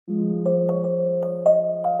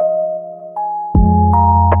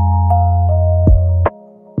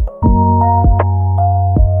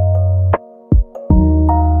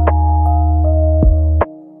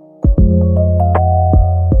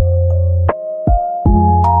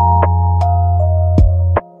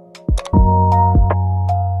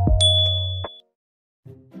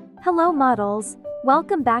Hello models,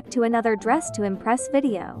 welcome back to another Dress to Impress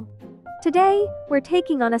video. Today, we're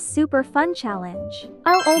taking on a super fun challenge.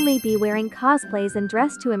 I'll only be wearing cosplays and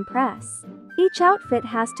Dress to Impress. Each outfit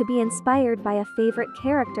has to be inspired by a favorite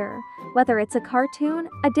character, whether it's a cartoon,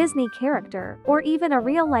 a Disney character, or even a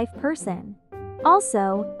real-life person.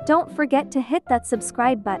 Also, don't forget to hit that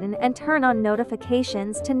subscribe button and turn on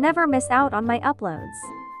notifications to never miss out on my uploads.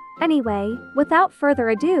 Anyway, without further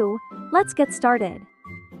ado, let's get started.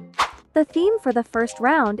 The theme for the first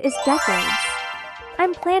round is decades.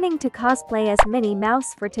 I'm planning to cosplay as Minnie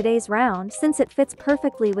Mouse for today's round since it fits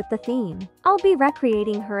perfectly with the theme. I'll be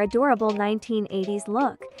recreating her adorable 1980s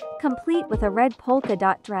look, complete with a red polka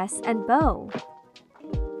dot dress and bow.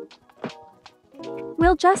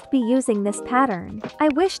 We'll just be using this pattern. I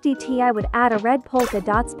wish DTI would add a red polka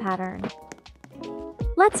dots pattern.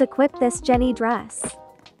 Let's equip this Jenny dress.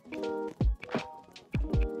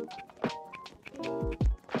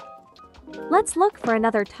 Let's look for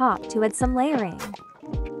another top to add some layering.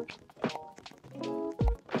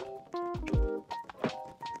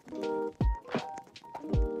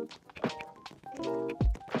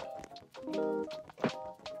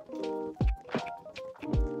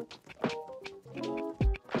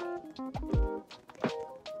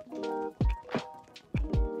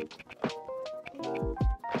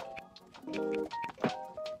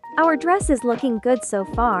 Our dress is looking good so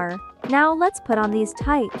far. Now let's put on these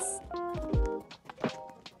tights.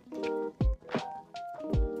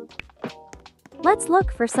 Let's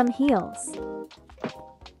look for some heels.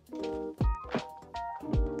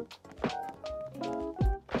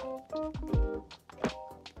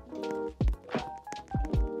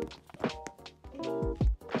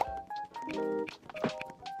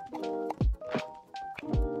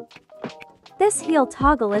 This heel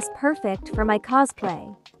toggle is perfect for my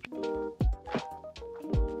cosplay.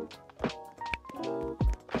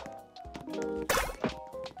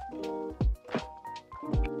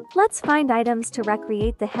 Let's find items to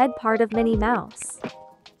recreate the head part of Minnie Mouse.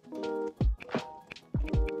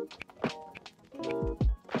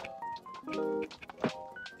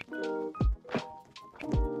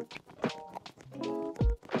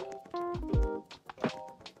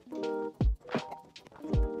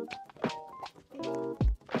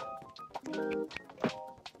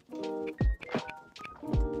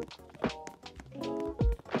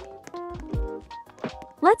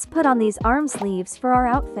 Let's put on these arm sleeves for our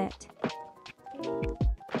outfit.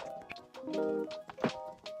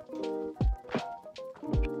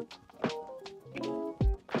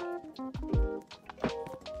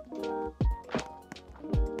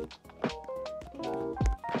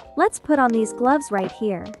 Let's put on these gloves right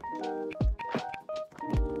here.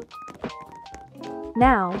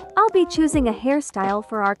 Now, I'll be choosing a hairstyle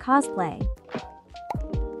for our cosplay.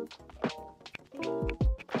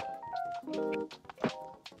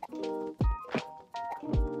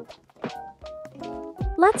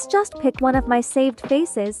 Let's just pick one of my saved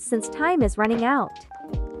faces since time is running out.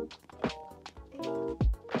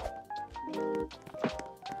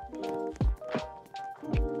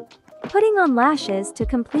 Putting on lashes to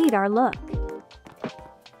complete our look.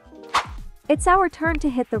 It's our turn to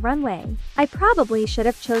hit the runway. I probably should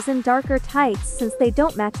have chosen darker tights since they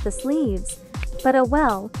don't match the sleeves, but oh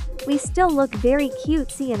well, we still look very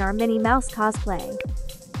cutesy in our Minnie Mouse cosplay.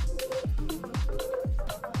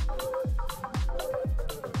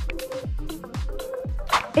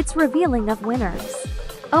 It's revealing of winners.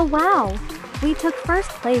 Oh wow! We took first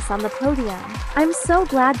place on the podium. I'm so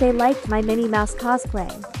glad they liked my Minnie Mouse cosplay.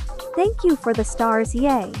 Thank you for the stars,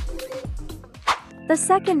 yay! The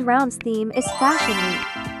second round's theme is Fashion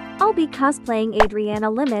Week. I'll be cosplaying Adriana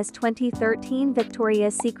Lima's 2013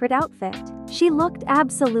 Victoria's Secret outfit. She looked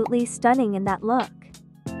absolutely stunning in that look.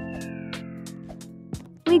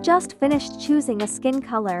 We just finished choosing a skin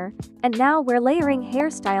color, and now we're layering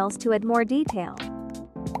hairstyles to add more detail.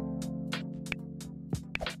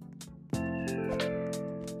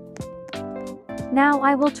 Now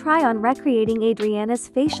I will try on recreating Adriana's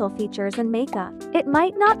facial features and makeup. It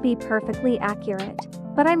might not be perfectly accurate,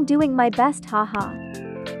 but I'm doing my best, haha.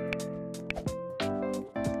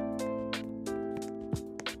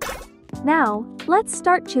 Now, let's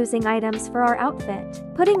start choosing items for our outfit.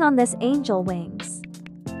 Putting on this angel wings.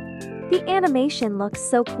 The animation looks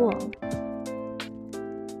so cool.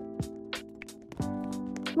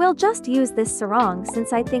 We'll just use this sarong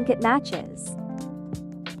since I think it matches.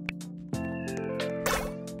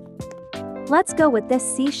 Let's go with this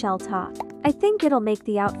seashell top. I think it'll make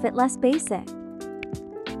the outfit less basic.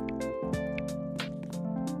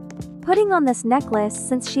 Putting on this necklace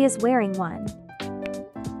since she is wearing one.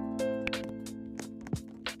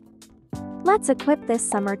 Let's equip this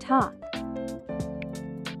summer top.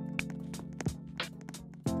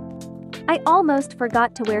 I almost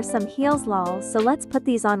forgot to wear some heels lol, so let's put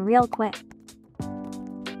these on real quick.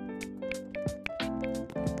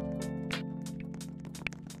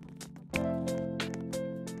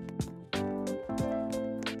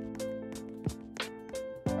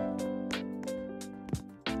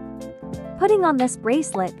 Putting on this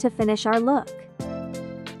bracelet to finish our look.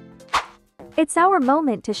 It's our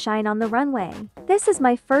moment to shine on the runway. This is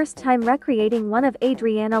my first time recreating one of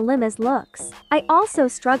𝙘𝙤𝙙𝙚𝙤𝙚 Limma's. I also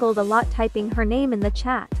struggled a lot typing her name in the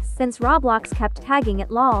chat since Roblox kept tagging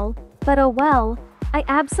it lol, but oh well, I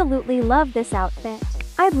absolutely love this outfit.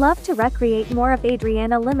 I'd love to recreate more of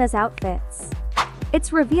𝙘𝙤𝙙𝙚𝙚's outfits.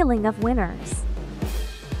 It's revealing of winners.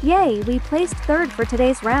 Yay, we placed third for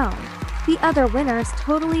today's round. The other winners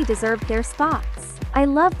totally deserved their spots. I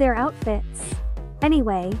love their outfits.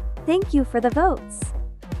 Anyway, thank you for the votes.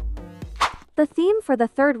 The theme for the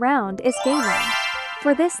third round is gamer.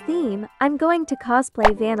 For this theme, I'm going to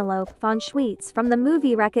cosplay 𝙨𝙘𝙖𝙣𝙤𝙤𝙚 from the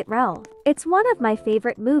movie Wreck-It Ralph. It's one of my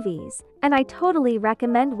favorite movies, and I totally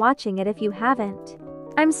recommend watching it if you haven't.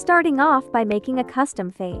 I'm starting off by making a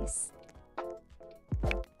custom face.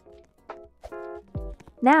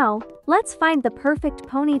 Now, let's find the perfect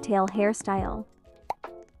ponytail hairstyle.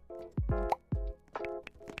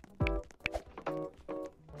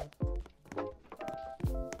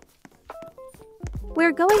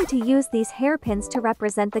 We're going to use these hairpins to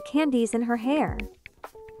represent the candies in her hair.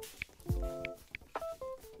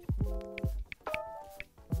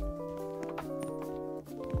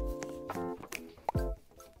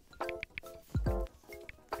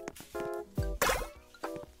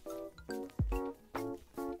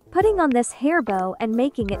 Putting on this hair bow and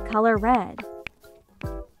making it color red.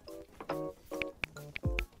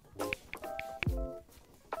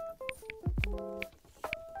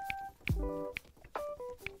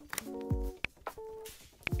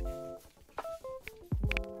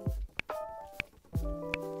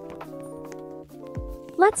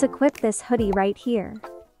 Let's equip this hoodie right here.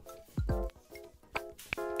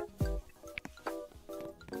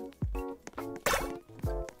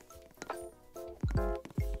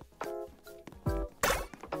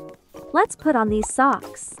 Let's put on these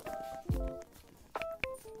socks.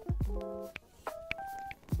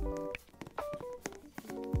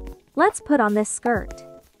 Let's put on this skirt.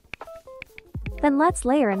 Then let's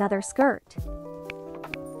layer another skirt.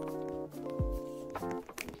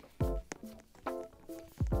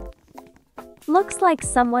 Looks like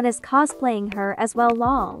someone is cosplaying her as well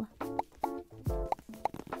lol.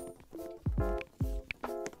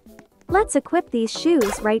 Let's equip these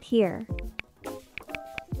shoes right here.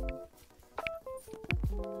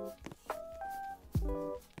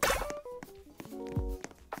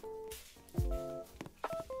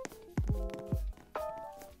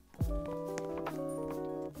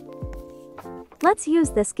 Let's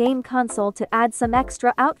use this game console to add some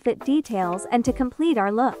extra outfit details and to complete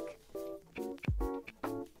our look.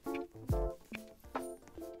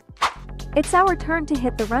 It's our turn to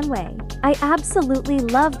hit the runway. I absolutely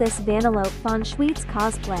love this 𝙨𝙘𝙖𝙣𝙤𝙚𝙚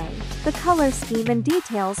cosplay. The color scheme and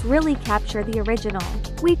details really capture the original.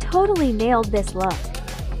 We totally nailed this look.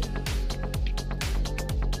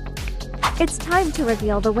 It's time to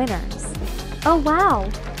reveal the winners. Oh wow!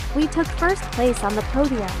 We took first place on the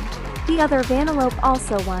podium. The other Vanellope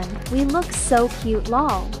also won. We look so cute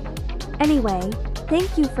lol. Anyway,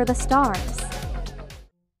 thank you for the stars.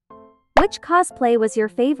 Which cosplay was your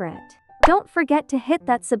favorite? Don't forget to hit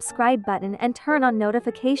that subscribe button and turn on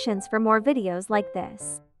notifications for more videos like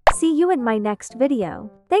this. See you in my next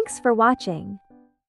video. Thanks for watching.